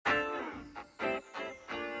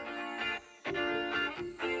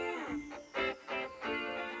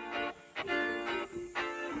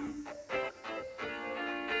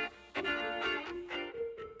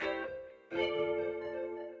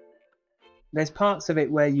there's parts of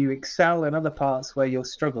it where you excel and other parts where you'll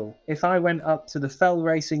struggle. If I went up to the Fell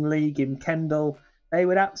Racing League in Kendal, they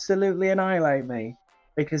would absolutely annihilate me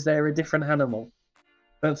because they're a different animal.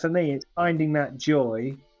 But for me, it's finding that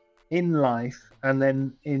joy in life and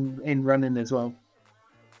then in running as well.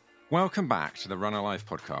 Welcome back to the Run Alive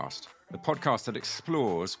podcast, the podcast that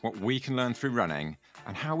explores what we can learn through running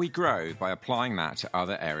and how we grow by applying that to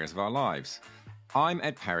other areas of our lives. I'm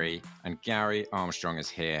Ed Perry and Gary Armstrong is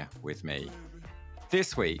here with me.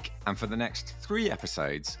 This week, and for the next 3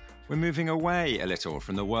 episodes, we're moving away a little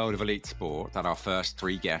from the world of elite sport that our first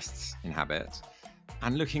 3 guests inhabit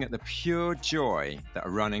and looking at the pure joy that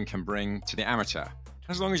running can bring to the amateur,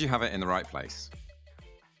 as long as you have it in the right place.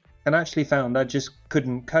 And I actually found I just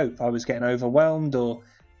couldn't cope. I was getting overwhelmed, or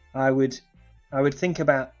I would think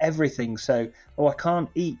about everything. So, I can't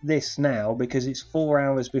eat this now because it's 4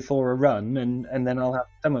 hours before a run, and then I'll have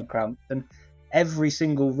stomach cramp. And every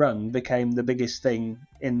single run became the biggest thing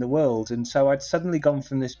in the world. And so I'd suddenly gone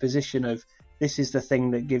from this position of this is the thing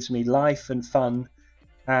that gives me life and fun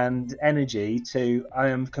and energy to I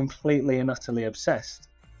am completely and utterly obsessed.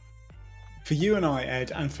 For you and I,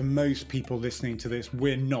 Ed, and for most people listening to this,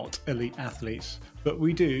 we're not elite athletes, but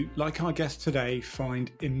we do, like our guest today, find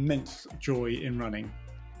immense joy in running.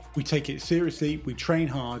 We take it seriously, we train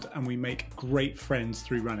hard, and we make great friends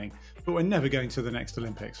through running, but we're never going to the next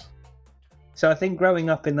Olympics. So I think growing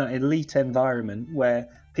up in that elite environment where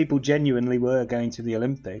people genuinely were going to the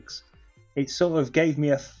Olympics, it sort of gave me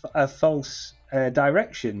a false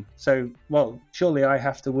direction. So, surely I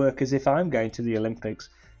have to work as if I'm going to the Olympics,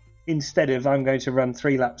 instead of I'm going to run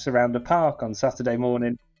 3 laps around a park on Saturday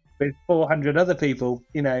morning with 400 other people,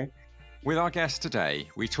 With our guest today,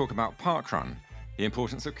 we talk about parkrun, the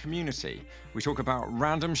importance of community. We talk about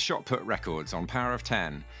random shot put records on Power of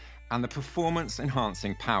 10 and the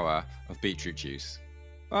performance-enhancing power of beetroot juice.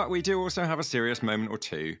 But we do also have a serious moment or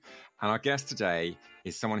two, and our guest today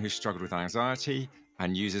is someone who struggled with anxiety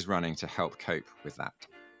and uses running to help cope with that.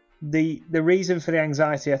 The reason for the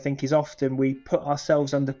anxiety, I think, is often we put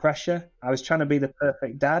ourselves under pressure. I was trying to be the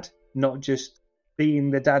perfect dad, not just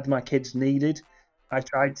being the dad my kids needed. I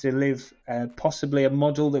tried to live possibly a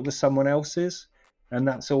model that was someone else's, and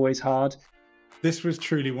that's always hard. This was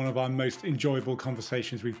truly one of our most enjoyable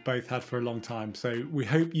conversations we've both had for a long time. So we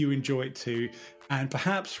hope you enjoy it too, and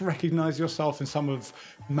perhaps recognise yourself in some of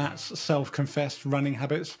Matt's self-confessed running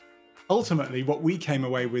habits. Ultimately, what we came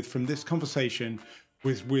away with from this conversation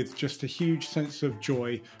was with just a huge sense of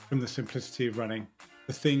joy from the simplicity of running,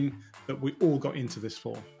 the thing that we all got into this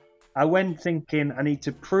for. I went thinking I need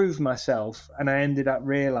to prove myself, and I ended up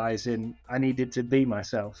realising I needed to be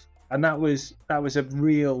myself. And that was a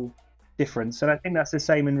real difference. And I think that's the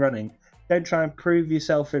same in running. Don't try and prove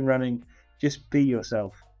yourself in running, just be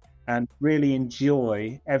yourself and really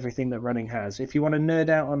enjoy everything that running has. If you want to nerd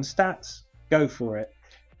out on stats, go for it.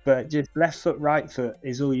 But just left foot, right foot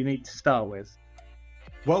is all you need to start with.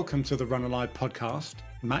 Welcome to the Run Alive podcast,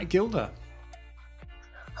 Matt Gilder.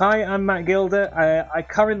 Hi, I'm Matt Gilder. I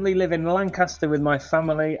currently live in Lancaster with my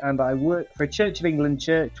family, and I work for a Church of England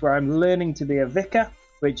church where I'm learning to be a vicar,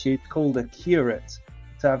 which is called a curate.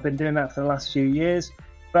 So I've been doing that for the last few years.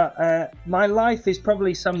 But my life is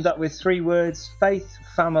probably summed up with 3 words: faith,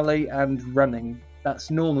 family, and running.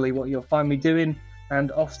 That's normally what you'll find me doing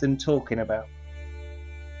and often talking about.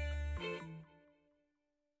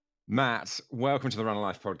 Matt, welcome to the Run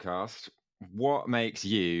Alive podcast. What makes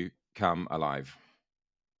you come alive?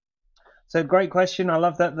 So great question. I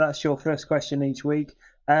love that. That's your first question each week.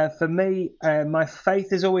 For me, my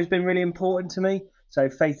faith has always been really important to me. So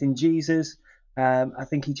faith in Jesus. I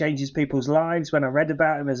think he changes people's lives. When I read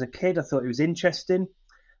about him as a kid, I thought he was interesting.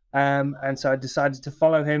 And so I decided to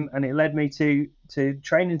follow him, and it led me to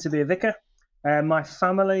training to be a vicar. My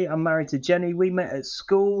family, I'm married to Jenny. We met at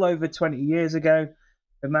school over 20 years ago.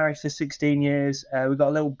 Been married for 16 years. We've got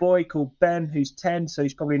a little boy called Ben who's 10, so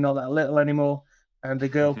he's probably not that little anymore. And a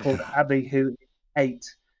girl called Abby who is 8.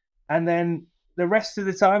 And then the rest of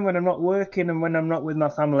the time when I'm not working and when I'm not with my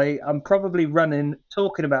family, I'm probably running,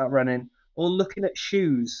 talking about running, or looking at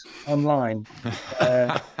shoes online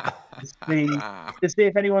to see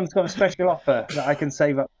if anyone's got a special offer that I can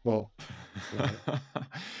save up for.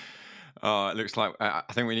 Oh, it looks like I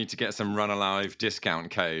think we need to get some Run Alive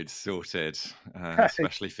discount codes sorted,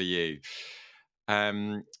 especially for you.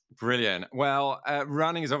 Brilliant. Well,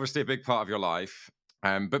 running is obviously a big part of your life.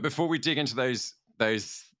 But before we dig into those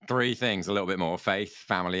 3 things a little bit more, faith,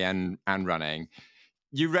 family, and running,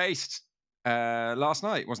 you raced last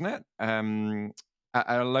night, wasn't it?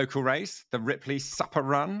 At a local race, the Ripley Supper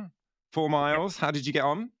Run, 4 miles. How did you get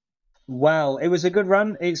on? Well, it was a good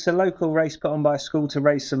run. It's a local race put on by a school to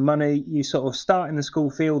raise some money. You sort of start in the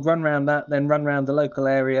school field, run around that, then run around the local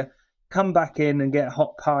area, come back in and get a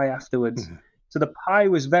hot pie afterwards. Mm-hmm. So the pie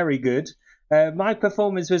was very good. My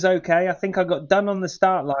performance was okay. I think I got done on the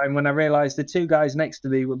start line when I realised the two guys next to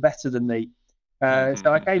me were better than me.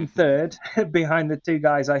 So I came third behind the two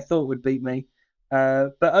guys I thought would beat me.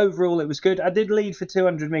 But overall, it was good. I did lead for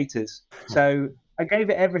 200 metres. So I gave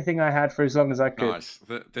it everything I had for as long as I could. Nice.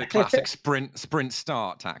 The classic sprint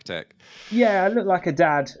start tactic. Yeah, I look like a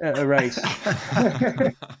dad at a race.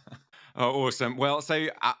 Oh, awesome. Well, so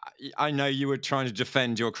I know you were trying to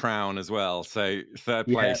defend your crown as well. So third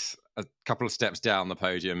place, a couple of steps down the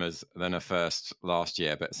podium than a first last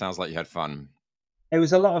year, but it sounds like you had fun. It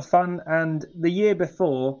was a lot of fun. And the year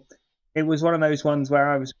before, it was one of those ones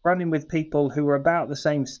where I was running with people who were about the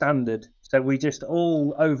same standard. So we just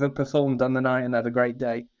all overperformed on the night and had a great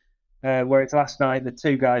day. Whereas last night, the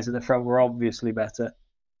two guys at the front were obviously better.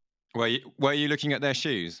 Were you looking at their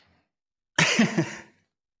shoes?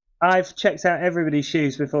 I've checked out everybody's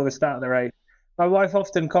shoes before the start of the race. My wife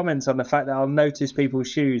often comments on the fact that I'll notice people's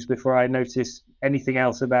shoes before I notice anything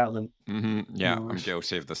else about them. Mm-hmm. Yeah, I'm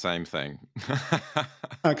guilty of the same thing.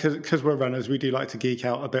 Because we're runners, we do like to geek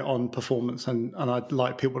out a bit on performance, and I'd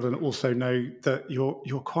like people to also know that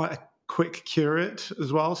you're quite a quick curate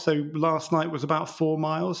as well. So last night was about 4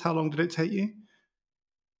 miles. How long did it take you?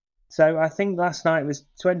 So I think last night was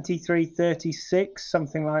 23:36,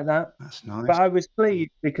 something like that. That's nice. But I was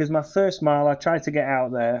pleased because my first mile I tried to get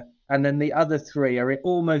out there, and then the other three are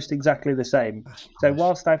almost exactly the same. Nice. So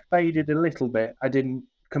whilst I faded a little bit, I didn't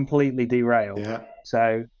completely derail. Yeah.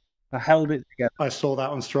 So I held it together. I saw that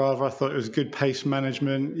on Strava. I thought it was good pace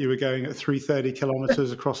management. You were going at 330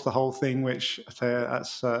 kilometers across the whole thing, which I tell you,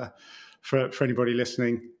 that's for anybody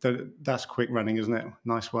listening, that's quick running, isn't it?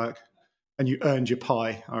 Nice work. And you earned your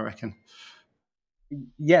pie, I reckon.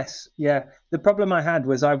 Yes, yeah. The problem I had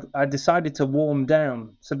was I decided to warm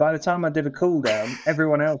down. So by the time I did a cool down,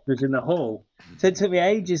 everyone else was in the hall. So it took me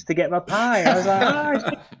ages to get my pie. I was like, I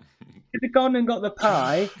should have gone and got the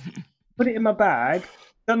pie, put it in my bag,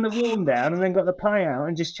 done the warm down, and then got the pie out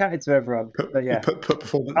and just chatted to everyone. But yeah, put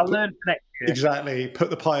performance. I'll learn for next year. Exactly. Put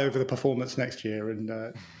the pie over the performance next year.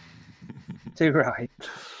 And too right.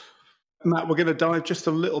 Matt, we're going to dive just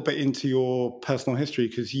a little bit into your personal history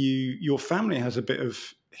because your family has a bit of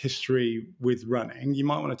history with running. You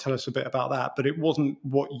might want to tell us a bit about that, but it wasn't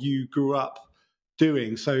what you grew up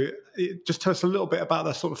doing. So just tell us a little bit about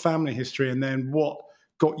that sort of family history and then what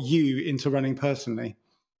got you into running personally.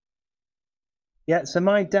 Yeah, so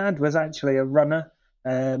my dad was actually a runner.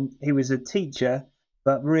 He was a teacher,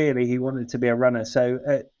 but really he wanted to be a runner. So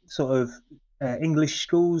at sort of English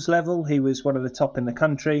schools level, he was one of the top in the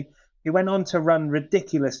country. He went on to run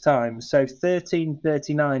ridiculous times, so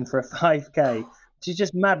 13:39 for a 5K, which is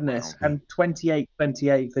just madness, and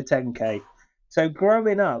 28:28 for 10K. So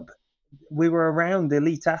growing up, we were around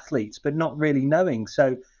elite athletes, but not really knowing.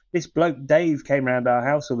 So this bloke Dave came around our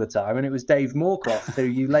house all the time, and it was Dave Moorcroft, who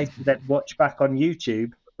you later then watch back on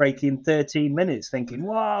YouTube, breaking 13 minutes, thinking,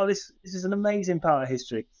 wow, this is an amazing part of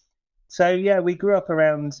history. So yeah, we grew up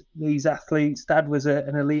around these athletes. Dad was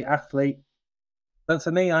an elite athlete. But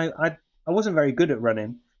for me, I wasn't very good at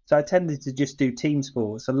running, so I tended to just do team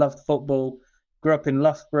sports. I loved football, grew up in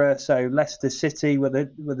Loughborough, so Leicester City were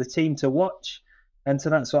the team to watch, and so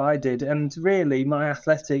that's what I did. And really, my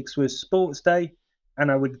athletics was sports day,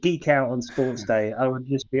 and I would geek out on sports day. I would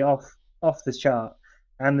just be off the chart.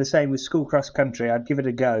 And the same with school cross country. I'd give it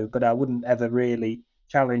a go, but I wouldn't ever really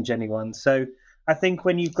challenge anyone. So I think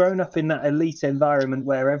when you've grown up in that elite environment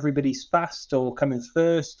where everybody's fast or coming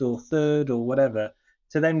first or third or whatever,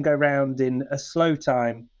 to then go round in a slow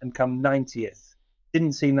time and come 90th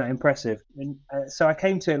didn't seem that impressive. And, so I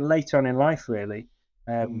came to it later on in life, really.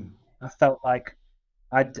 I felt like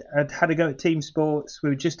I'd had to go at team sports. We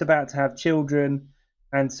were just about to have children.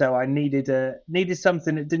 And so I needed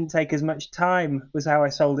something that didn't take as much time, was how I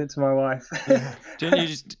sold it to my wife. Yeah.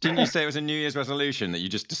 Didn't you say it was a New Year's resolution that you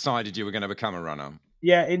just decided you were going to become a runner?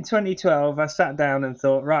 Yeah, in 2012, I sat down and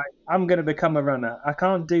thought, right, I'm going to become a runner. I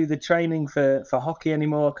can't do the training for hockey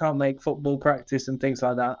anymore. I can't make football practice and things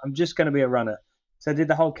like that. I'm just going to be a runner. So I did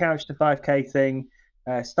the whole couch to 5K thing.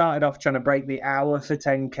 Started off trying to break the hour for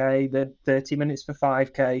 10K, the 30 minutes for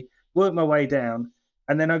 5K, worked my way down.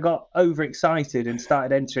 And then I got overexcited and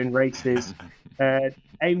started entering races.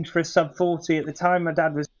 Aimed for a sub 40 at the time. My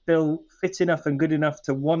dad was still fit enough and good enough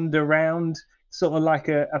to wander around, sort of like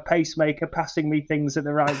a pacemaker, passing me things at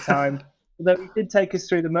the right time. Although he did take us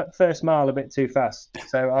through the first mile a bit too fast.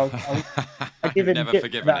 So I I've never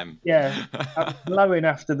forgiven him. Yeah, I was blowing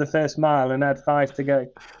after the first mile and had 5 to go.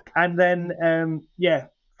 And then,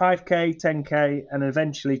 5K, 10K, and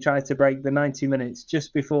eventually tried to break the 90 minutes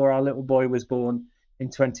just before our little boy was born in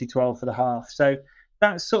 2012 for the half. So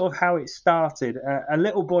that's sort of how it started. A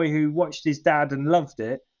little boy who watched his dad and loved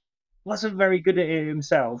it, wasn't very good at it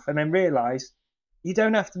himself, and then realised you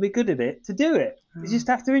don't have to be good at it to do it. You just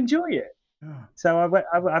have to enjoy it. So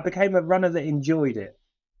I became a runner that enjoyed it,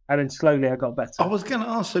 and then slowly I got better. I was going to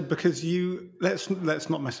ask, so because let's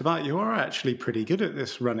not mess about. You are actually pretty good at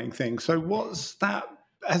this running thing. So what's that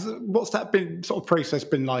been sort of process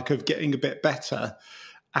been like of getting a bit better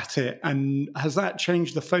at it, and has that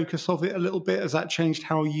changed the focus of it a little bit? Has that changed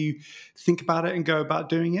how you think about it and go about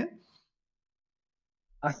doing it?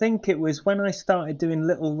 I think it was when I started doing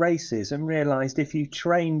little races and realised if you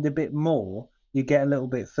trained a bit more, you get a little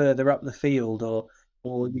bit further up the field,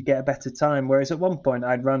 or you get a better time. Whereas at one point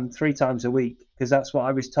I'd run 3 times a week because that's what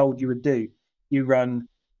I was told you would do. You run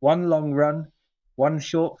 1 long run, 1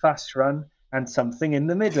 short fast run, and something in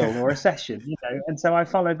the middle or a session, And so I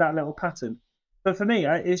followed that little pattern. But for me,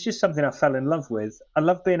 it's just something I fell in love with. I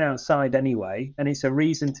love being outside anyway, and it's a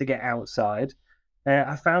reason to get outside.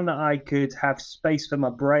 I found that I could have space for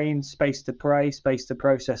my brain, space to pray, space to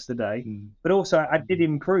process the day. But also I did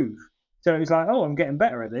improve. So it was like, I'm getting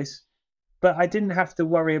better at this. But I didn't have to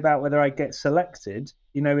worry about whether I get selected.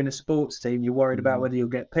 In a sports team, you're worried about whether you'll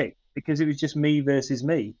get picked because it was just me versus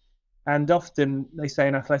me. And often they say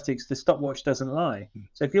in athletics, the stopwatch doesn't lie.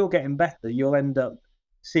 So if you're getting better, you'll end up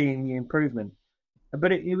seeing the improvement.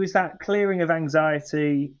 But it was that clearing of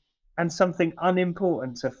anxiety and something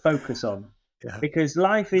unimportant to focus on. Yeah. Because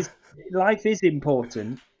life is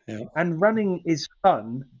important, and running is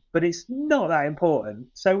fun, but it's not that important.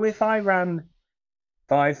 So if I ran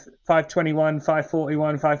 5:21,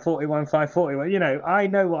 5:41, 5:41, 5:41, I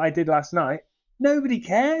know what I did last night. Nobody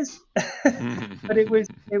cares, but it was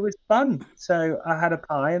fun. So I had a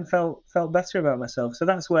pie and felt better about myself. So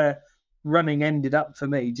that's where running ended up for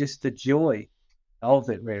me, just the joy of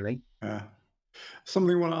it, really. Yeah.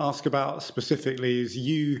 Something I want to ask about specifically is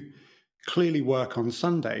you clearly work on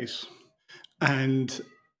Sundays, and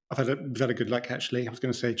we've had a good look, actually. I was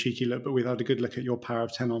going to say a cheeky look, but we've had a good look at your Power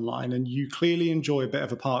of 10 online, and you clearly enjoy a bit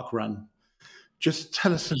of a park run. Just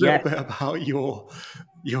tell us a little bit about your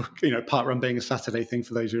park run being a Saturday thing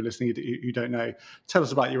for those who are listening who don't know. Tell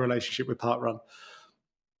us about your relationship with park run.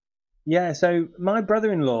 Yeah, so my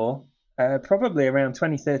brother-in-law, probably around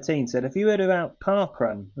 2013, said, "Have you heard about park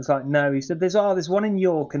run?" I was like, "No." He said, there's one in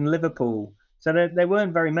York and Liverpool. So there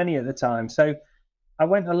weren't very many at the time. So I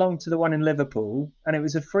went along to the one in Liverpool, and it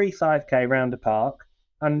was a free 5K round the park,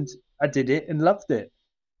 and I did it and loved it.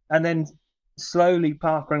 And then slowly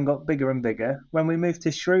parkrun got bigger and bigger. When we moved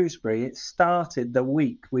to Shrewsbury, it started the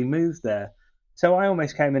week we moved there. So I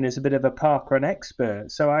almost came in as a bit of a parkrun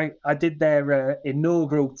expert. So I did their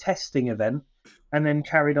inaugural testing event and then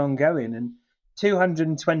carried on going. And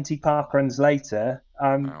 220 parkruns later,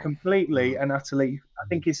 completely and utterly, I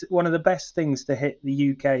think it's one of the best things to hit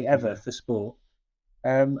the UK ever for sport.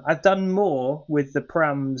 I've done more with the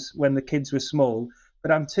prams when the kids were small,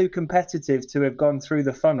 but I'm too competitive to have gone through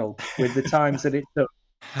the funnel with the times that it took.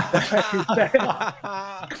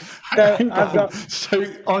 So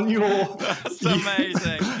on your, that's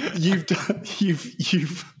amazing. You've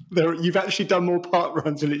actually done more park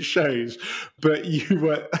runs than it shows, but you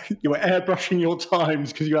were airbrushing your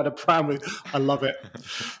times because you had a pram with. I love it.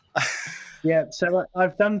 Yeah, so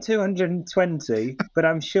I've done 220, but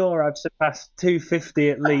I'm sure I've surpassed 250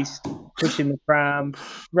 at least, pushing the pram,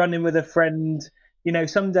 running with a friend.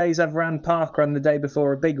 Some days I've ran parkrun the day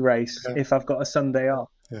before a big race if I've got a Sunday off.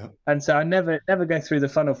 Yeah. And so I never go through the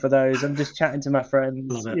funnel for those. I'm just chatting to my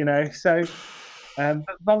friends, So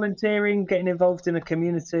but volunteering, getting involved in a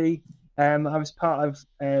community. I was part of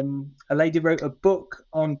a lady wrote a book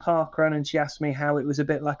on parkrun, and she asked me how it was a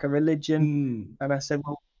bit like a religion. And I said,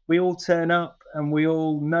 well, we all turn up and we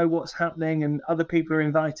all know what's happening and other people are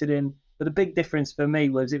invited in. But the big difference for me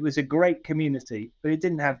was it was a great community, but it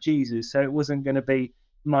didn't have Jesus, so it wasn't going to be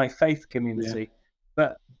my faith community. Yeah.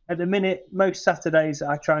 But at the minute, most Saturdays,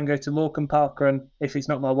 I try and go to Morecambe Parkrun if it's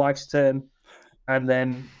not my wife's turn. And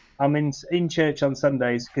then I'm in church on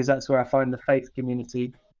Sundays because that's where I find the faith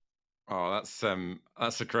community. Oh, that's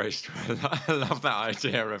a great story. I love that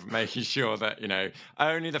idea of making sure that,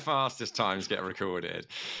 only the fastest times get recorded.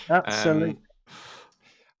 Absolutely.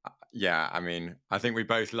 Yeah, I mean, I think we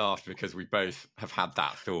both laughed because we both have had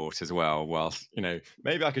that thought as well. Whilst,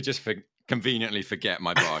 maybe I could just conveniently forget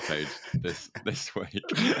my barcode this week.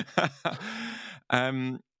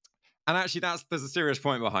 And And actually, there's a serious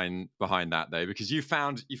point behind that though, because you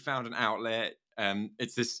found an outlet.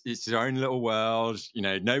 It's your own little world.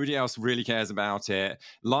 Nobody else really cares about it.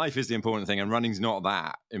 Life is the important thing, and running's not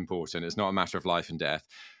that important. It's not a matter of life and death.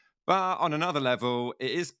 But on another level,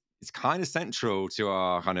 it's kind of central to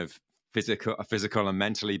our kind of physical and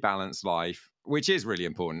mentally balanced life, which is really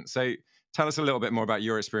important. So tell us a little bit more about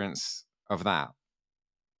your experience of that.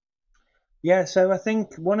 Yeah, so I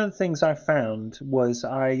think one of the things I found was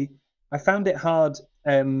I found it hard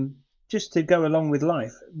just to go along with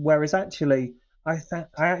life, whereas actually I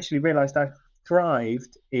actually realised I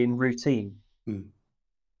thrived in routine.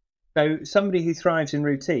 So somebody who thrives in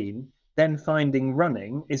routine, then finding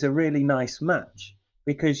running is a really nice match,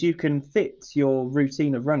 because you can fit your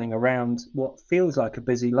routine of running around what feels like a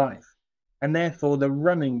busy life, and therefore the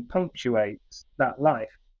running punctuates that life.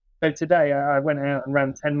 So today I went out and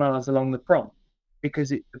ran 10 miles along the prom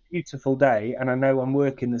because it's a beautiful day and I know I'm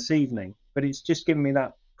working this evening, but it's just given me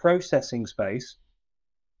that processing space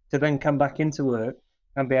to then come back into work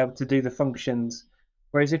and be able to do the functions.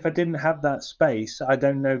 Whereas if I didn't have that space, I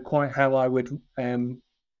don't know quite how I would ebb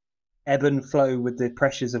and flow with the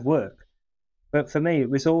pressures of work. But for me, it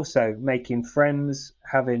was also making friends,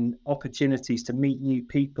 having opportunities to meet new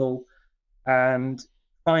people, and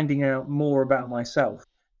finding out more about myself.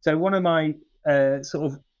 So one of my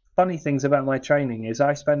sort of funny things about my training is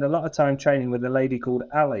I spend a lot of time training with a lady called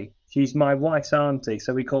Ali. She's my wife's auntie,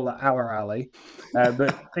 so we call her our Ali,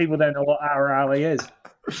 but people don't know what our Ali is.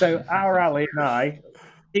 So our Ali and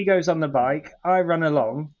he goes on the bike, I run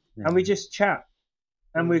along, and we just chat.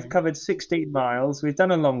 And we've covered 16 miles. We've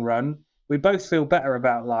done a long run. We both feel better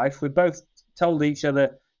about life. We both told each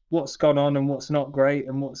other what's gone on and what's not great,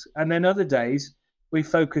 and then other days we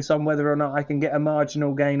focus on whether or not I can get a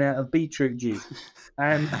marginal gain out of beetroot juice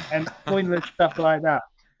and pointless stuff like that.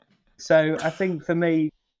 So I think for me,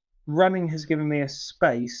 running has given me a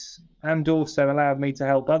space and also allowed me to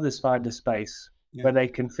help others find a space where they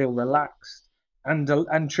can feel relaxed and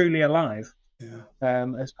truly alive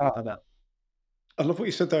as part of that. I love what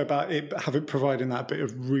you said there about it providing that bit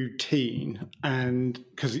of routine, and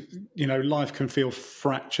because life can feel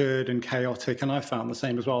fractured and chaotic, and I found the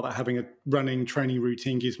same as well, that having a running training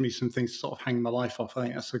routine gives me some things to sort of hang my life off. I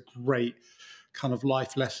think that's a great kind of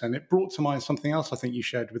life lesson. It brought to mind something else I think you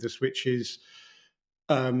shared with us, which is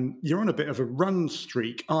you're on a bit of a run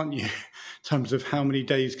streak, aren't you, in terms of how many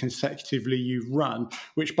days consecutively you've run,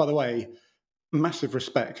 which, by the way, massive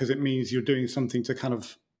respect, because it means you're doing something to kind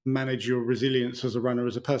of manage your resilience as a runner,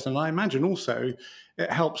 as a person. And I imagine also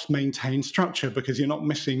it helps maintain structure because you're not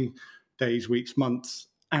missing days, weeks, months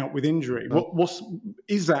out with injury.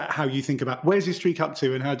 Is that how you think about, where's your streak up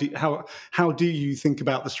to, and how do you think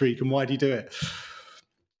about the streak, and why do you do it?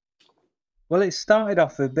 Well, it started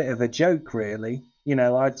off a bit of a joke, really.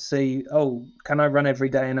 I'd see, can I run every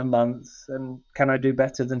day in a month, and can I do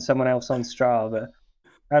better than someone else on Strava?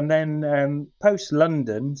 And then post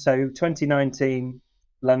London, so 2019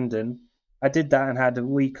 London, I did that and had a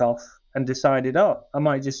week off and decided, I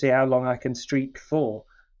might just see how long I can streak for.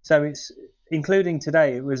 So it's, including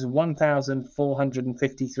today, it was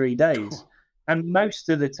 1,453 days. And most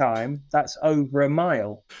of the time, that's over a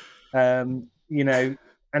mile, and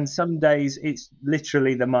some days it's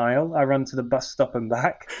literally the mile. I run to the bus stop and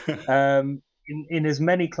back. In as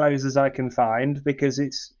many clothes as I can find, because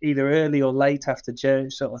it's either early or late after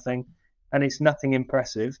church sort of thing, and it's nothing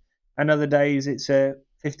impressive. And other days it's a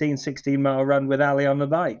 15, 16 mile run with Ali on the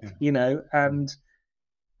bike, and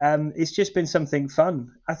it's just been something fun.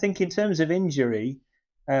 I think in terms of injury,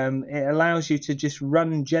 it allows you to just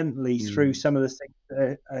run gently through some of the things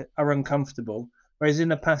that are uncomfortable, whereas in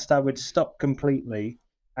the past I would stop completely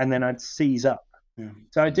and then I'd seize up.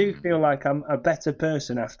 So I do feel like I'm a better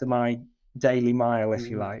person after my daily mile, if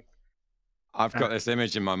you like. I've got this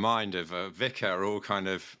image in my mind of a vicar all kind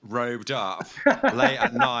of robed up late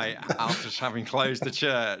at night after having closed the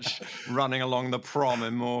church, running along the prom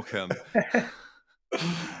in Morecambe.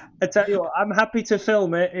 I tell you what, I'm happy to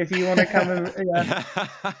film it if you want to come and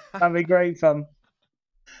that'd be great fun.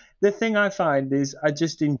 The thing I find is I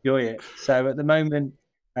just enjoy it. So at the moment,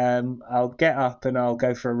 I'll get up and I'll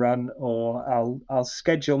go for a run, or I'll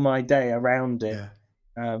schedule my day around it.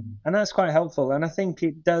 And that's quite helpful. And I think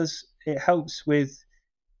it helps with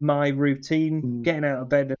my routine, getting out of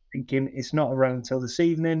bed and thinking it's not a run until this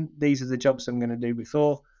evening. These are the jobs I'm going to do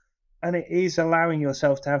before. And it is allowing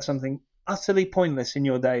yourself to have something utterly pointless in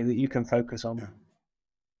your day that you can focus on.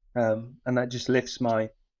 And that just lifts my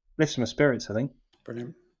spirits, I think.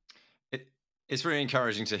 Brilliant. It's really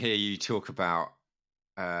encouraging to hear you talk about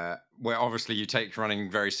where obviously you take running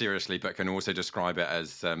very seriously, but can also describe it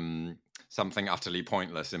as something utterly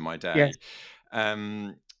pointless in my day. Yes.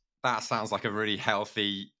 That sounds like a really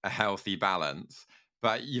healthy balance,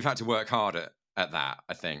 but you've had to work hard at that,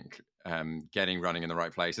 I think, getting running in the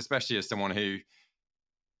right place, especially as someone who,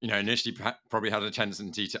 initially probably had a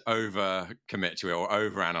tendency to over commit to it or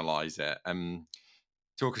over analyze it.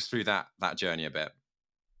 Talk us through that journey a bit.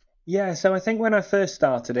 Yeah, so I think when I first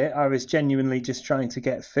started it, I was genuinely just trying to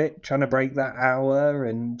get fit, trying to break that hour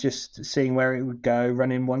and just seeing where it would go,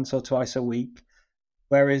 running once or twice a week.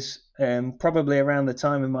 Whereas probably around the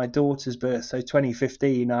time of my daughter's birth, so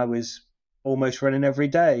 2015, I was almost running every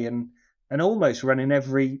day and almost running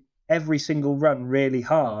every single run really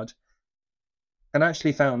hard. And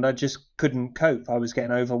actually found I just couldn't cope. I was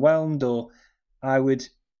getting overwhelmed, or I would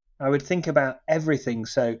think about everything.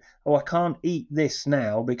 So, I can't eat this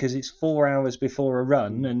now because it's 4 hours before a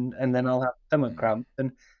run, and then I'll have stomach cramp.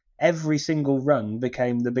 And every single run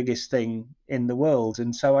became the biggest thing in the world.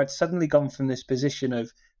 And so I'd suddenly gone from this position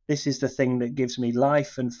of this is the thing that gives me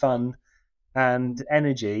life and fun and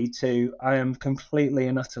energy to I am completely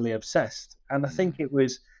and utterly obsessed. And I think it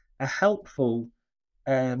was a helpful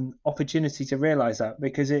opportunity to realize that,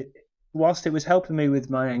 because whilst it was helping me with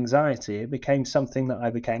my anxiety, it became something that I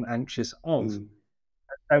became anxious of.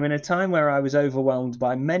 So in a time where I was overwhelmed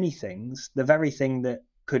by many things, the very thing that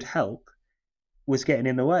could help was getting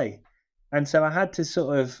in the way. And so I had to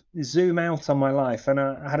sort of zoom out on my life, and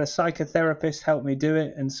I had a psychotherapist help me do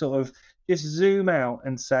it and sort of just zoom out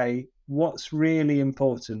and say, what's really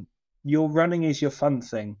important? Your running is your fun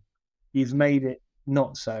thing. You've made it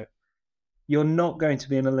not so. You're not going to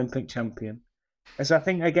be an Olympic champion. And so I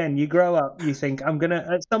think, again, you grow up, you think,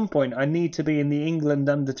 at some point, I need to be in the England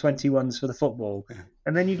under-21s for the football.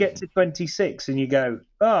 And then you get to 26 and you go,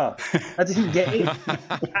 I didn't get in.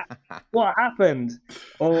 What happened?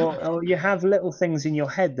 Or you have little things in your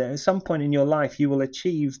head that at some point in your life you will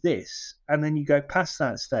achieve this. And then you go past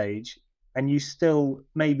that stage and you still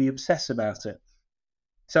maybe obsess about it.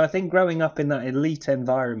 So I think growing up in that elite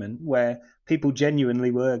environment where people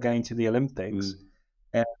genuinely were going to the Olympics,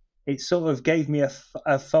 it sort of gave me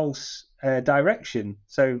a false direction.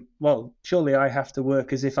 So, well, surely I have to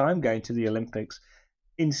work as if I'm going to the Olympics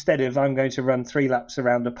instead of I'm going to run 3 laps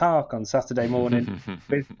around a park on Saturday morning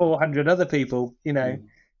with 400 other people,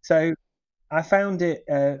 So I found it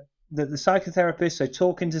that the psychotherapist, so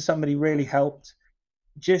talking to somebody, really helped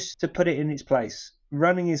just to put it in its place.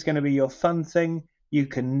 Running is going to be your fun thing. You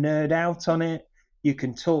can nerd out on it. You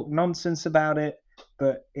can talk nonsense about it,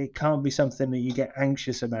 but it can't be something that you get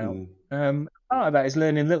anxious about. Part of that is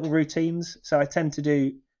learning little routines. So I tend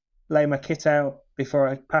to lay my kit out before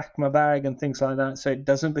I pack my bag and things like that, so it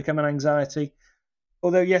doesn't become an anxiety.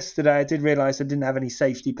 Although yesterday I did realise I didn't have any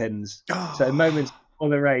safety pins. So moments before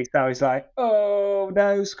the race, I was like, oh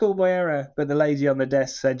no, schoolboy error. But the lady on the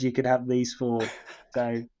desk said you could have these 4.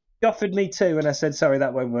 So she offered me 2, and I said, sorry,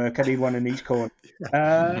 that won't work. I need 1 in each corner.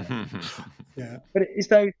 But it's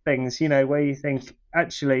those things, where you think,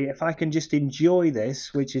 actually, if I can just enjoy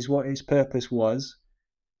this, which is what its purpose was,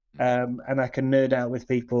 and I can nerd out with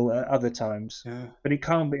people at other times. But it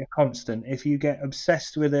can't be a constant. If you get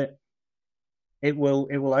obsessed with it, it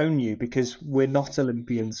will own you, because we're not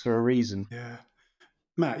Olympians for a reason.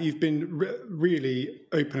 Matt, you've been really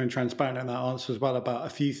open and transparent in that answer as well about a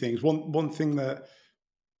few things. One thing that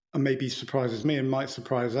maybe surprises me and might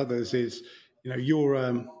surprise others is, you're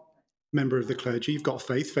a member of the clergy. You've got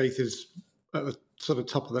faith. Faith is at the sort of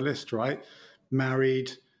top of the list, right?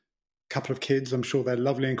 Married, couple of kids. I'm sure they're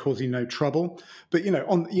lovely and causing no trouble. But,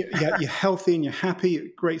 you're healthy and you're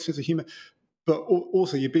happy, great sense of humor. But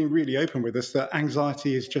also, you've been really open with us that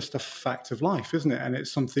anxiety is just a fact of life, isn't it? And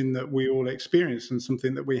it's something that we all experience and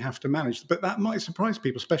something that we have to manage. But that might surprise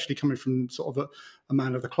people, especially coming from sort of a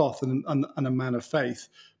man of the cloth and a man of faith.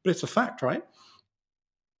 But it's a fact, right?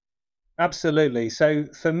 Absolutely. So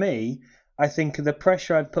for me, I think the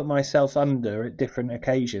pressure I'd put myself under at different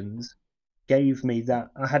occasions gave me that.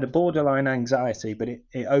 I had a borderline anxiety, but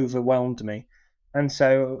it overwhelmed me. And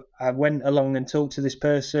so I went along and talked to this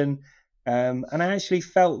person. And I actually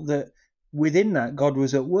felt that within that, God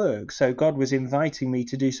was at work. So God was inviting me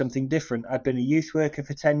to do something different. I'd been a youth worker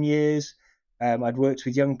for 10 years. I'd worked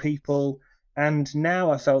with young people. And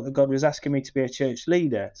now I felt that God was asking me to be a church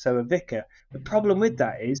leader, so a vicar. The problem with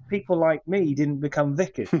that is people like me didn't become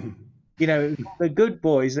vicars. The good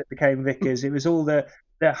boys that became vicars. It was all the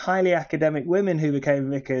highly academic women who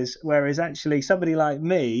became vicars, whereas actually somebody like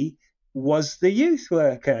me was the youth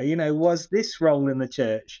worker, was this role in the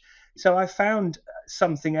church. So I found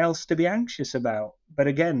something else to be anxious about. But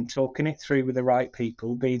again, talking it through with the right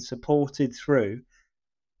people, being supported through,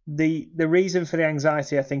 the reason for the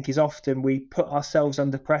anxiety, I think, is often we put ourselves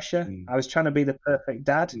under pressure. I was trying to be the perfect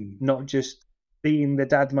dad, not just being the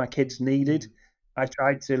dad my kids needed. I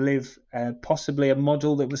tried to live possibly a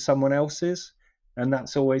model that was someone else's, and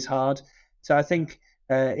that's always hard. So I think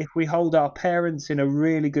if we hold our parents in a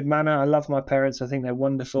really good manner, I love my parents, I think they're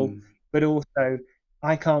wonderful, but also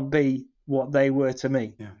I can't be what they were to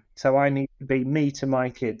me. Yeah. So I need to be me to my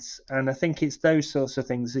kids. And I think it's those sorts of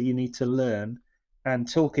things that you need to learn,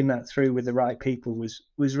 and talking that through with the right people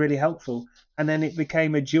was really helpful. And then it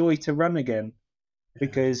became a joy to run again,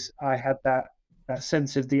 because I had that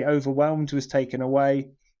sense of the overwhelmed was taken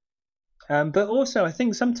away. But also, I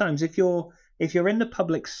think sometimes if you're in the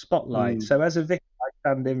public spotlight, so as a vicar, I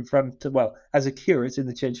stand in front of, well, as a curate in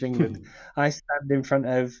the Church of England, I stand in front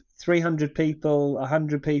of 300 people,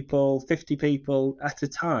 100 people, 50 people at a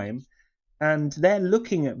time, and they're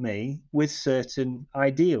looking at me with certain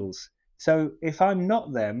ideals. So if I'm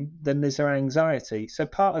not them, then there's their anxiety. So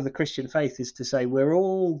part of the Christian faith is to say we're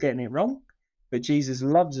all getting it wrong, but Jesus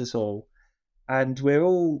loves us all, and we're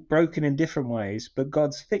all broken in different ways, but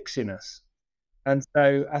God's fixing us. And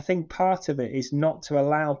so I think part of it is not to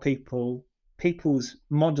allow people's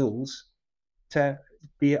models to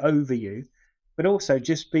be over you, but also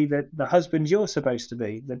just be the husband you're supposed to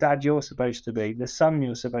be, the dad you're supposed to be, the son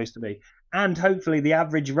you're supposed to be, and hopefully the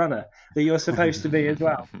average runner that you're supposed to be as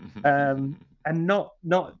well, and not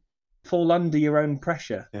fall under your own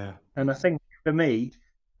pressure. Yeah. And I think for me,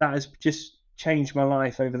 that has just changed my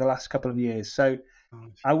life over the last couple of years. So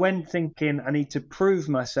I went thinking I need to prove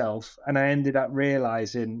myself, and I ended up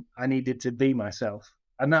realizing I needed to be myself.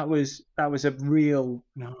 And that was a real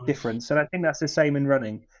difference. And I think that's the same in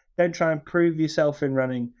running. Don't try and prove yourself in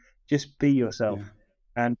running. Just be yourself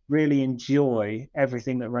and really enjoy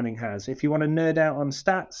everything that running has. If you want to nerd out on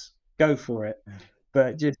stats, go for it.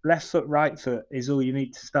 But just left foot, right foot is all you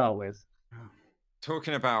need to start with.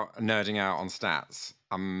 Talking about nerding out on stats,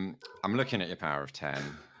 I'm looking at your Power of 10,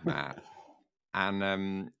 Matt,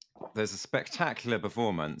 and there's a spectacular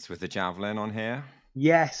performance with the javelin on here.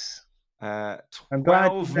 Yes.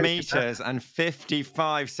 12 meters and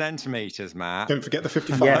 55 centimeters, Matt. Don't forget the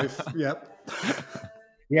 55. Yep.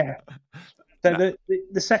 Yeah. So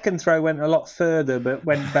the second throw went a lot further, but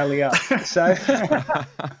went belly up. So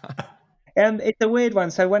it's a weird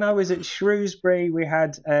one. So when I was at Shrewsbury, we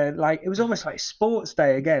had it was almost like sports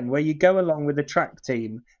day again, where you go along with the track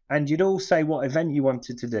team and you'd all say what event you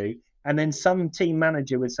wanted to do. And then some team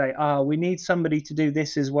manager would say, we need somebody to do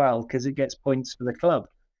this as well, because it gets points for the club.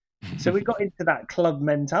 So we got into that club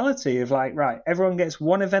mentality of like, right, everyone gets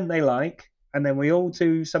one event they like, and then we all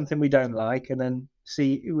do something we don't like, and then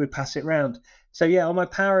see who would pass it round. So yeah, on my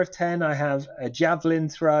Power of 10, I have a javelin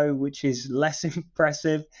throw, which is less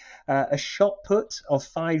impressive, a shot put of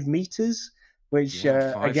 5 meters, which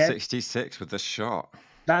 566 again, with the shot.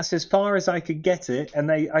 That's as far as I could get it,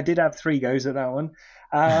 and I did have 3 goes at that one.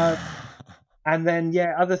 And then,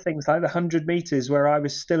 other things like the 100 meters where I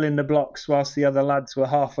was still in the blocks whilst the other lads were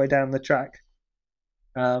halfway down the track,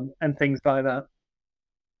 and things like that.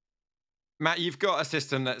 Matt, you've got a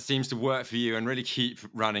system that seems to work for you and really keep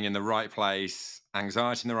running in the right place,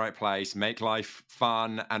 anxiety in the right place, make life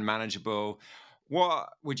fun and manageable. What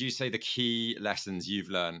would you say the key lessons you've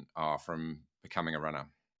learned are from becoming a runner?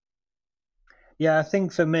 Yeah, I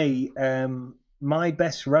think for me, my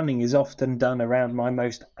best running is often done around my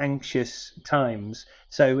most anxious times.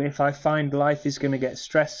 So if I find life is going to get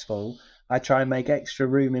stressful, I try and make extra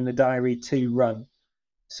room in the diary to run.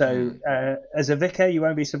 So as a vicar, you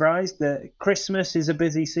won't be surprised that Christmas is a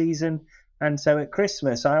busy season. And so at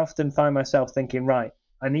Christmas, I often find myself thinking, right,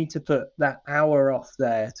 I need to put that hour off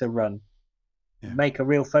there to run, make a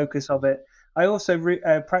real focus of it. I also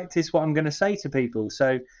practice what I'm going to say to people.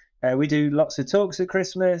 So we do lots of talks at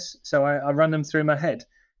Christmas, so I run them through my head.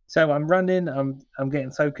 So I'm running, I'm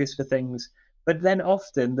getting focused for things. But then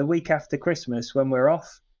often the week after Christmas, when we're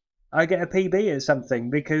off, I get a PB or something,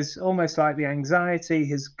 because almost like the anxiety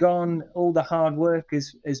has gone, all the hard work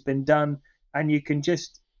has been done, and you can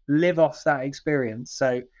just live off that experience.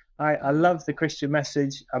 So I love the Christian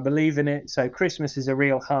message. I believe in it. So Christmas is a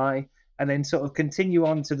real high, and then sort of continue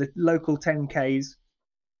on to the local 10Ks.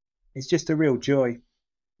 It's just a real joy.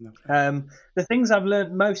 Okay. The things I've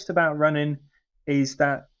learned most about running is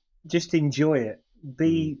that just enjoy it.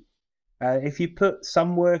 If you put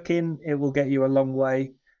some work in, it will get you a long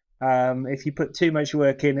way. If you put too much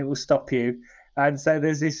work in, it will stop you. And so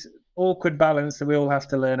there's this awkward balance that we all have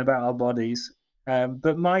to learn about our bodies.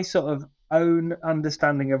 But my sort of own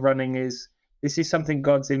understanding of running is this is something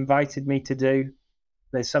God's invited me to do.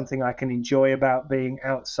 There's something I can enjoy about being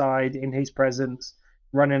outside in his presence,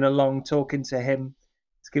 running along, talking to him.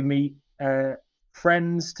 It's given me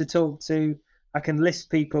friends to talk to. I can list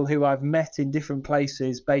people who I've met in different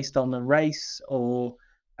places based on a race or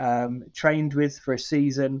trained with for a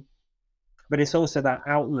season. But it's also that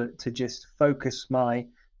outlet to just focus my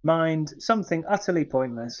mind, something utterly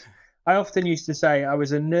pointless. I often used to say I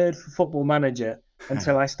was a nerd for Football Manager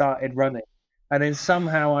until I started running. And then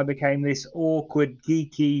somehow I became this awkward,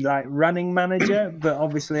 geeky, like running manager. But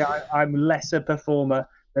obviously I'm less a performer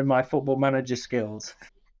than my Football Manager skills.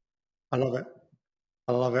 I love it.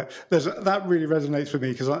 I love it. That really resonates with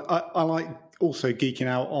me because I like also geeking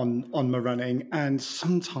out on my running, and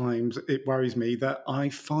sometimes it worries me that I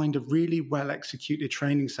find a really well executed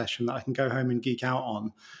training session that I can go home and geek out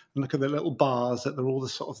on and look at the little bars that they're all the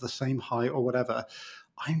sort of the same height or whatever.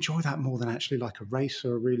 I enjoy that more than actually like a race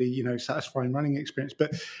or a really satisfying running experience.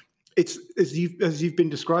 But it's as you've been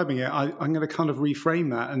describing it, I'm going to kind of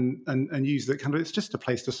reframe that and use that kind of, it's just a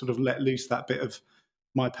place to sort of let loose that bit of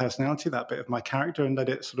my personality, that bit of my character, and let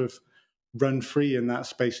it sort of run free in that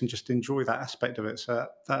space and just enjoy that aspect of it. So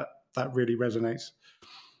that really resonates.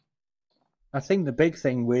 I think the big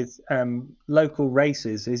thing with local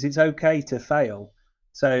races is it's okay to fail.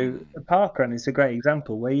 So the parkrun is a great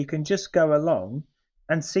example where you can just go along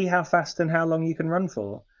and see how fast and how long you can run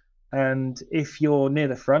for. And if you're near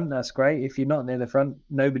the front, that's great. If you're not near the front,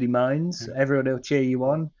 nobody minds. Everyone will cheer you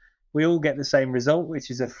on. We all get the same result,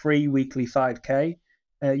 which is a free weekly 5K.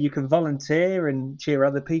 You can volunteer and cheer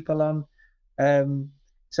other people on.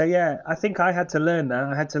 So yeah, I think I had to learn that.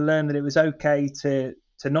 I had to learn that it was okay to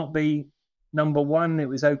not be number one. It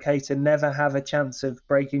was okay to never have a chance of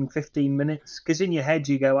breaking 15 minutes. Because in your head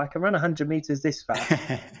you go, I can run 100 meters this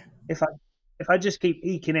fast. If I just keep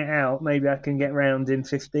eking it out, maybe I can get round in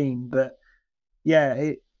 15. But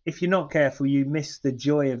yeah, if you're not careful, you miss the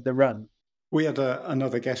joy of the run. We had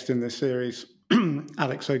another guest in this series,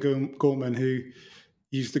 Alex O'Gorman, who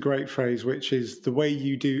used the great phrase, which is the way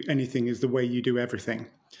you do anything is the way you do everything.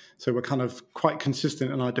 So we're kind of quite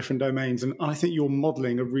consistent in our different domains. And I think you're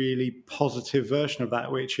modeling a really positive version of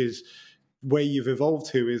that, which is where you've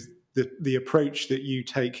evolved to is the approach that you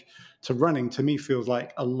take to running, to me, feels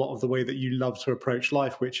like a lot of the way that you love to approach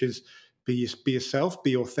life, which is be yourself,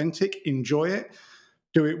 be authentic, enjoy it,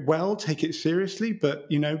 do it well, take it seriously, but,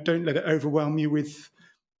 don't let it overwhelm you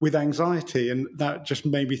with anxiety. And that just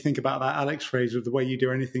made me think about that Alex phrase of the way you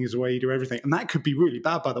do anything is the way you do everything. And that could be really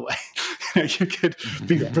bad, by the way. You could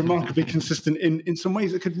be remarkably consistent in some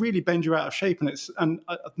ways that could really bend you out of shape. And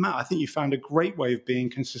Matt, I think you found a great way of being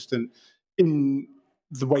consistent in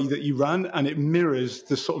the way that you run, and it mirrors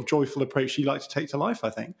the sort of joyful approach you like to take to life, I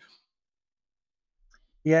think.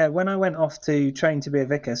 Yeah, when I went off to train to be a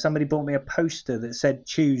vicar, somebody bought me a poster that said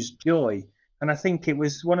choose joy. And I think it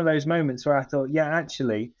was one of those moments where I thought, yeah,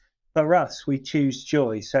 actually, for us, we choose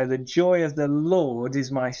joy. So the joy of the Lord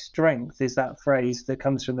is my strength, is that phrase that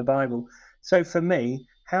comes from the Bible. So for me,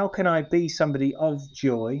 how can I be somebody of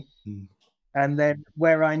joy? And then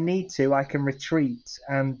where I need to, I can retreat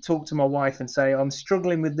and talk to my wife and say, I'm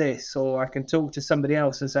struggling with this, or I can talk to somebody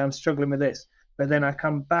else and say, I'm struggling with this. But then I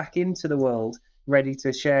come back into the world ready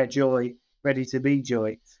to share joy, ready to be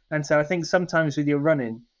joy. And so I think sometimes with your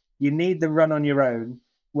running, you need the run on your own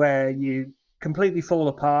where you completely fall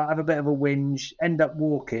apart, have a bit of a whinge, end up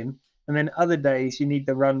walking. And then other days you need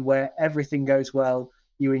the run where everything goes well,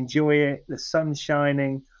 you enjoy it, the sun's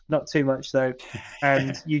shining, not too much though,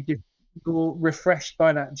 and you just go refreshed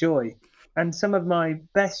by that joy. And some of my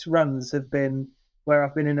best runs have been where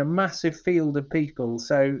I've been in a massive field of people.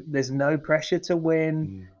 So there's no pressure to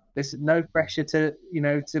win. There's no pressure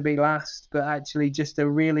to be last, but actually just a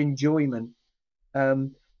real enjoyment.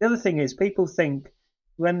 The other thing is people think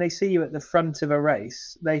when they see you at the front of a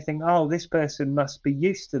race, they think, oh, this person must be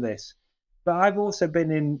used to this. But I've also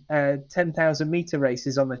been in 10,000 meter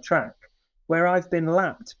races on the track where I've been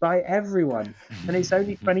lapped by everyone, and it's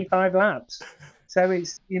only 25 laps. So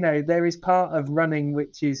it's, there is part of running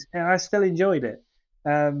which is, and I still enjoyed it.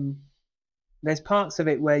 There's parts of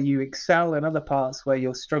it where you excel and other parts where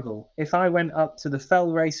you'll struggle. If I went up to the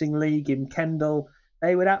Fell Racing League in Kendal,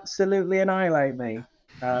 they would absolutely annihilate me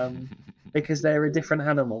because they're a different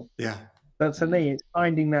animal. Yeah. But for me, it's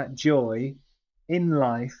finding that joy in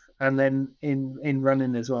life and then in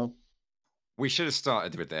running as well. We should have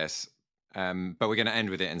started with this, but we're going to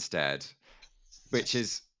end with it instead, which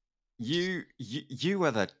is you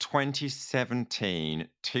were the 2017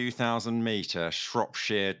 2,000 meter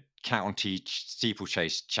Shropshire County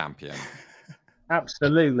steeplechase champion.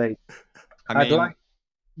 Absolutely. I mean,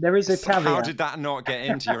 there is a caveat. How did that not get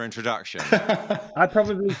into your introduction? I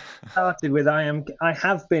probably started with I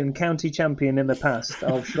have been county champion in the past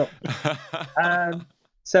of Shropshire.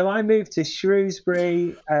 So I moved to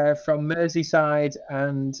Shrewsbury from Merseyside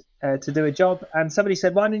and to do a job. And somebody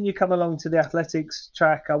said, "Why didn't you come along to the athletics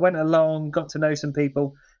track?" I went along, got to know some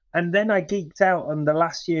people, and then I geeked out on the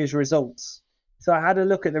last year's results. So I had a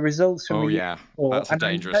look at the results from the year before, that's a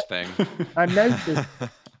dangerous thing. I noticed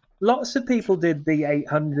lots of people did the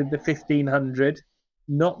 800, the 1500.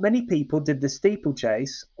 Not many people did the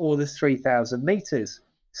steeplechase or the 3000 meters.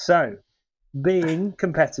 So, being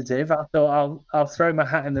competitive, I thought I'll throw my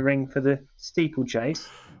hat in the ring for the steeplechase.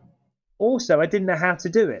 Also, I didn't know how to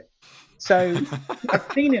do it. So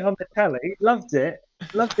I've seen it on the telly, loved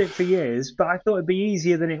it for years, but I thought it'd be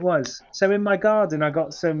easier than it was. So in my garden, I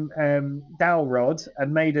got some dowel rod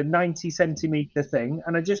and made a 90 centimetre thing,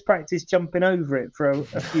 and I just practiced jumping over it for a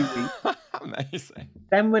few weeks. Amazing.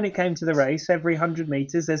 Then when it came to the race, every 100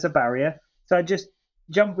 metres, there's a barrier. So I just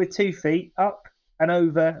jumped with 2 feet up and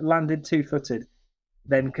over, landed 2-footed,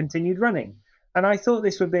 then continued running. And I thought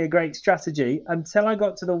this would be a great strategy until I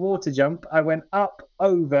got to the water jump. I went up,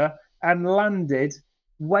 over, and landed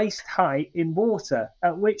waist height in water,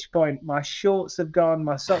 at which point my shorts have gone,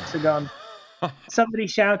 my socks are gone. Somebody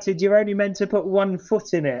shouted, "You're only meant to put 1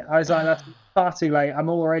 foot in it." I was like, "That's far too late. I'm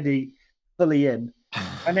already fully in."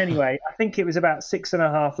 And anyway, I think it was about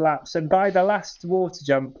 6.5 laps. And by the last water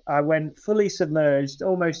jump, I went fully submerged,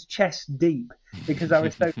 almost chest deep, because I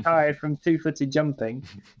was so tired from 2-footed jumping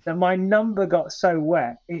that my number got so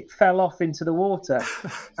wet, it fell off into the water.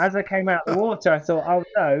 As I came out of the water, I thought, "Oh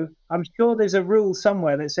no, I'm sure there's a rule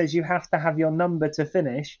somewhere that says you have to have your number to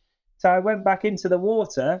finish." So I went back into the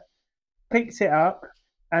water, picked it up,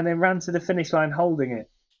 and then ran to the finish line holding it.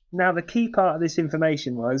 Now, the key part of this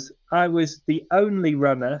information was I was the only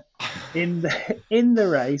runner in the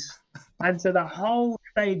race, and so the whole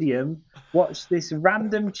stadium watched this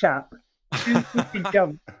random chap 2-footed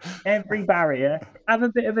jump every barrier, have a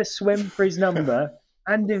bit of a swim for his number,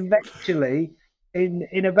 and eventually,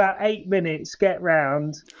 in about 8 minutes, get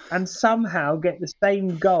round and somehow get the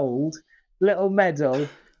same gold little medal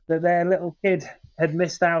that their little kid had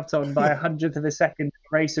missed out on by 100th of a second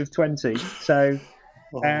race of 20. So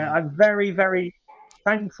I'm very, very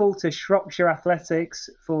thankful to Shropshire Athletics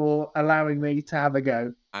for allowing me to have a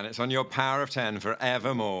go. And it's on your power of 10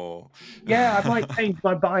 forevermore. Yeah, I might change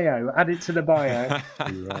my bio, add it to the bio.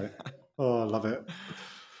 Right. Oh, I love it.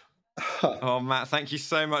 Oh, Matt, thank you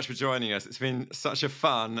so much for joining us. It's been such a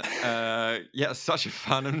fun, such a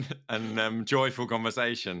fun and joyful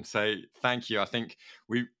conversation. So thank you. I think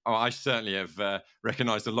I certainly have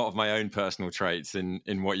recognised a lot of my own personal traits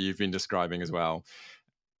in what you've been describing as well.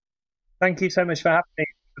 Thank you so much for having me.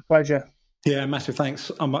 It's a pleasure. Yeah, massive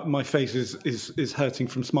thanks. My face is hurting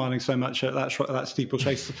from smiling so much at that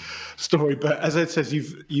steeplechase story. But as Ed says,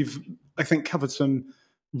 you've I think covered some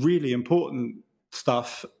really important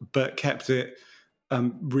stuff, but kept it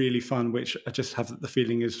really fun, which I just have the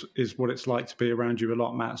feeling is what it's like to be around you a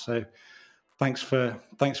lot, Matt. So thanks for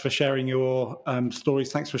sharing your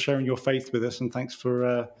stories. Thanks for sharing your faith with us, and thanks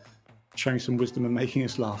for sharing some wisdom and making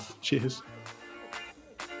us laugh. Cheers.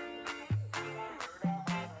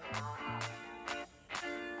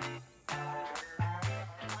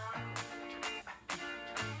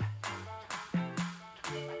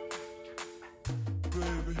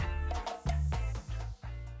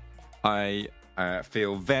 I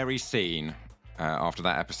feel very seen after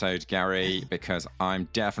that episode, Gary, because I'm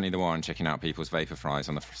definitely the one checking out people's vapor fries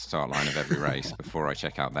on the start line of every race before I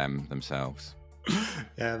check out them themselves.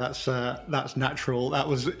 Yeah, that's natural. That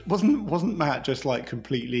wasn't Matt just like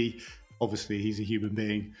completely. Obviously, he's a human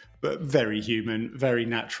being, but very human, very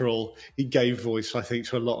natural. He gave voice, I think,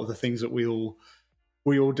 to a lot of the things that we all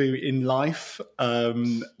do in life,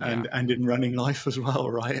 and in running life as well,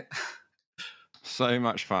 right? So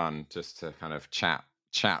much fun just to kind of chat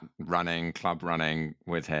running, club running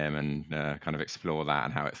with him, and kind of explore that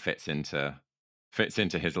and how it fits into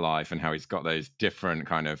his life, and how he's got those different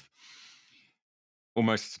kind of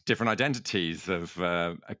almost different identities of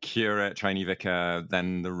a curate, trainee vicar,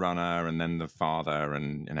 then the runner, and then the father,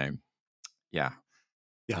 and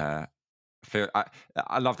I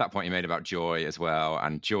love that point you made about joy as well,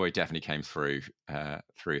 and joy definitely came through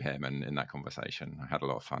him and in that conversation. I had a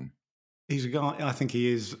lot of fun. He's a guy, I think he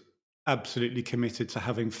is absolutely committed to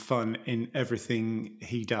having fun in everything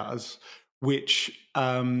he does, which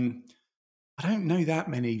I don't know that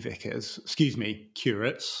many vicars,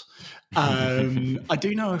 curates. I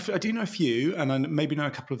do know a few, and I maybe know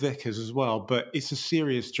a couple of vicars as well, but it's a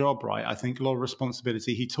serious job, right? I think a lot of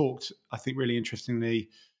responsibility. He talked, I think really interestingly,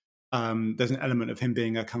 there's an element of him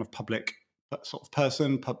being a kind of public sort of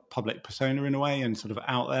person, public persona in a way, and sort of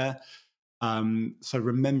out there. So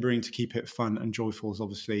remembering to keep it fun and joyful is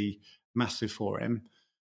obviously massive for him.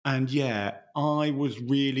 And yeah, I was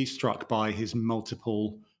really struck by his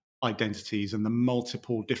multiple identities and the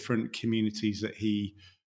multiple different communities that he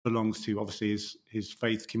belongs to. Obviously, his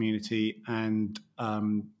faith community and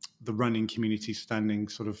the running community standing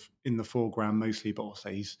sort of in the foreground mostly, but also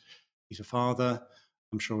he's a father.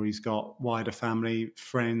 I'm sure he's got wider family,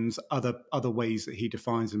 friends, other ways that he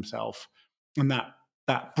defines himself, and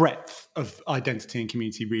that breadth of identity and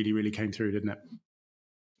community really came through, didn't it?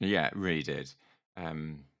 Yeah, it really did.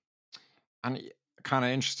 Um, and kind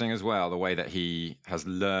of interesting as well, the way that he has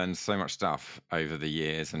learned so much stuff over the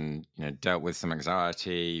years and, dealt with some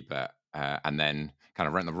anxiety, but, and then kind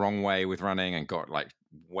of went the wrong way with running and got like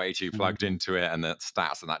way too plugged Mm. into it and the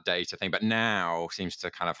stats and that data thing, but now seems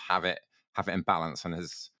to kind of have it in balance and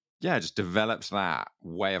has, yeah, just developed that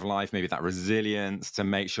way of life, maybe that resilience to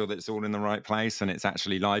make sure that it's all in the right place and it's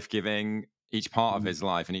actually life-giving. Each part of Mm. his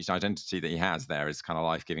life and each identity that he has there is kind of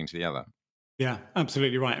life-giving to the other. Yeah,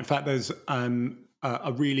 absolutely right. In fact, there's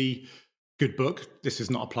a really good book. This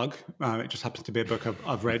is not a plug. It just happens to be a book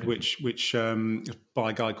I've read, which is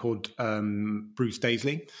by a guy called Bruce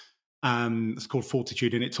Daisley. It's called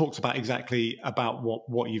Fortitude, and it talks about exactly about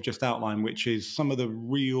what you've just outlined, which is some of the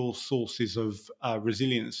real sources of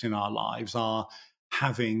resilience in our lives are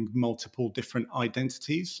having multiple different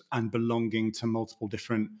identities and belonging to multiple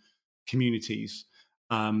different communities.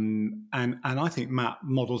 And I think Matt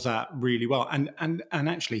models that really well. And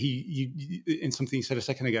actually, in something he said a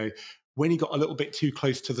second ago, when he got a little bit too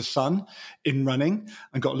close to the sun in running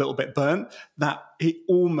and got a little bit burnt, that he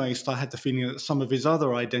almost, I had the feeling that some of his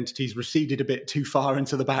other identities receded a bit too far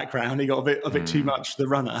into the background. He got a bit too much the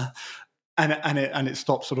runner, and it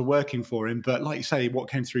stopped sort of working for him. But like you say, what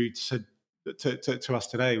came through to us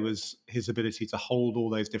today was his ability to hold all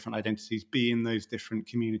those different identities, be in those different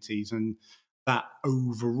communities, and that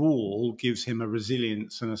overall gives him a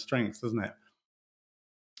resilience and a strength, doesn't it?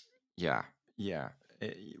 Yeah, yeah,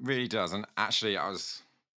 it really does. And actually, I was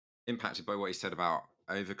impacted by what he said about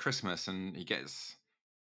over Christmas, and he tends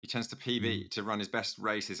to Mm, PB to run his best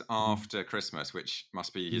races mm, after Christmas, which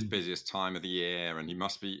must be his mm, busiest time of the year, and he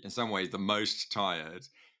must be in some ways the most tired.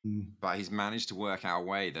 mm. But he's managed to work out a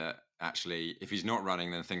way that actually, if he's not running,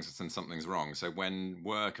 then something's wrong. So when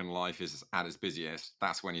work and life is at its busiest,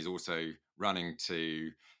 that's when he's also running to,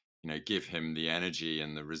 give him the energy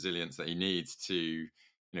and the resilience that he needs to,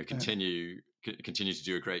 Yeah. continue to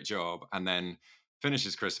do a great job, and then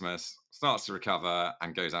finishes Christmas, starts to recover,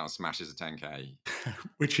 and goes out and smashes a 10K.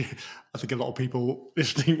 Which I think a lot of people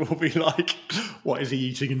listening will be like, "What is he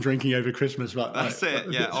eating and drinking over Christmas?" That's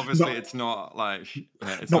it. Yeah, obviously, Not it's not like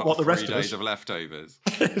it's not not what the three rest of days us. of leftovers.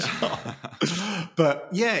 It's not. But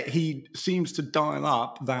yeah, he seems to dial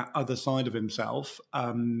up that other side of himself,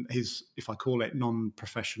 his, if I call it,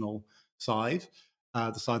 non-professional side,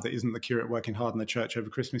 the side that isn't the curate working hard in the church over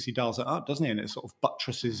Christmas. He dials it up, doesn't he? And it sort of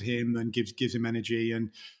buttresses Mm. him and gives him energy.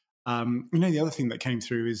 And the other thing that came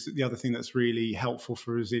through is the other thing that's really helpful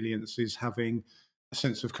for resilience is having a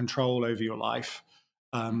sense of control over your life.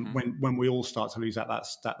 Mm-hmm. When we all start to lose that,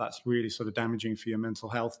 that's really sort of damaging for your mental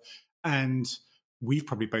health. And we've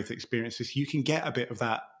probably both experienced this. You can get a bit of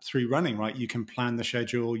that through running, right? You can plan the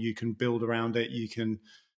schedule, you can build around it, you can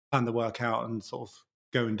plan the workout and sort of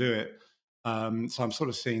go and do it. So I'm sort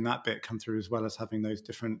of seeing that bit come through as well as having those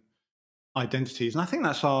different identities. And I think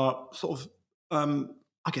that's our sort of,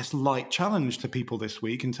 I guess, light challenge to people this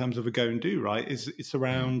week in terms of a go and do, right? Is it's Mm.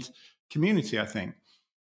 around community, I think.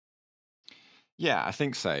 Yeah, I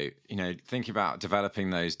think so. Thinking about developing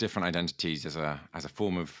those different identities as a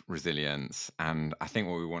form of resilience, and I think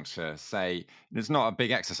what we want to say, it's not a big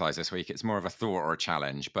exercise this week. It's more of a thought or a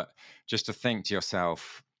challenge, but just to think to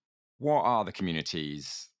yourself, what are the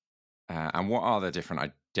communities and what are the different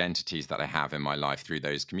identities that I have in my life through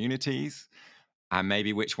those communities? And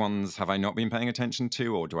maybe which ones have I not been paying attention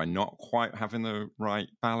to, or do I not quite have in the right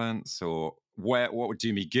balance, or what would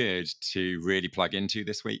do me good to really plug into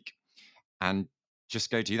this week? And just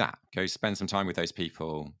go do that. Go spend some time with those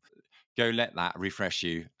people. Go let that refresh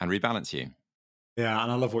you and rebalance you. Yeah,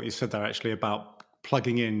 and I love what you said there actually about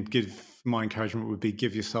plugging in. My encouragement would be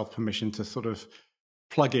give yourself permission to sort of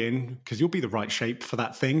plug in because you'll be the right shape for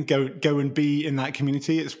that thing. Go and be in that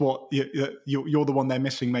community. It's what you're the one they're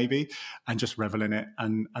missing maybe, and just revel in it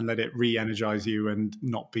and let it re-energize you and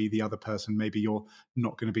not be the other person. Maybe you're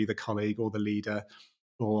not going to be the colleague or the leader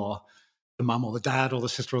or the mum or the dad or the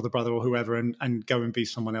sister or the brother or whoever, and go and be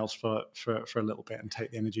someone else for a little bit and take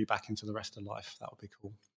the energy back into the rest of life. That would be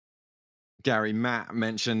cool. Gary, Matt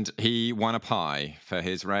mentioned he won a pie for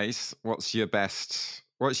his race. What's your best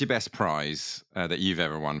prize that you've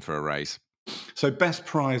ever won for a race? So best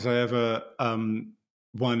prize I ever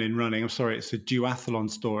one in running. I'm sorry, it's a duathlon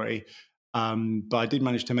story. But I did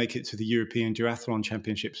manage to make it to the European Duathlon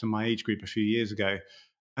Championships in my age group a few years ago.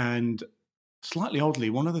 And slightly oddly,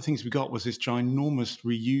 one of the things we got was this ginormous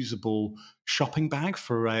reusable shopping bag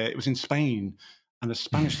it was in Spain, and a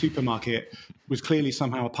Spanish supermarket was clearly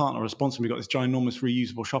somehow a partner or a sponsor. We got this ginormous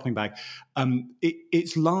reusable shopping bag.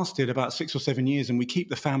 It's lasted about 6 or 7 years, and we keep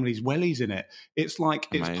the family's wellies in it. It's like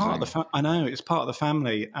Amazing. It's part of the I know it's part of the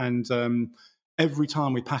family, and every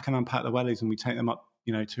time we pack and unpack the wellies and we take them up,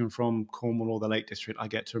 to and from Cornwall or the Lake District, I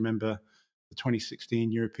get to remember the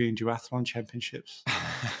 2016 European Duathlon Championships.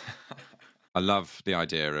 I love the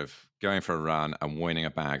idea of going for a run and winning a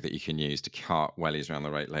bag that you can use to cart wellies around the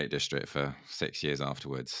Lake District for 6 years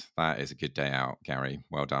afterwards. That is a good day out, Gary.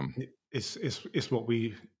 Well done. It's what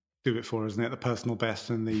we do it for, isn't it? The personal best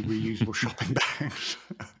and the reusable shopping bags.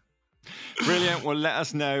 Brilliant. Well, let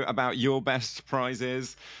us know about your best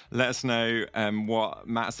prizes. Let us know what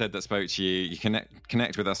Matt said that spoke to you. You can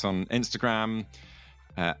connect with us on Instagram,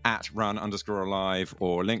 at run_alive,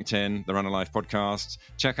 or LinkedIn, the Run Alive podcast.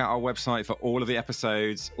 Check out our website for all of the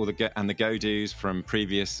episodes, and the go-dos from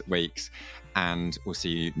previous weeks. And we'll see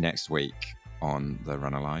you next week on the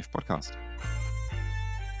Run Alive podcast.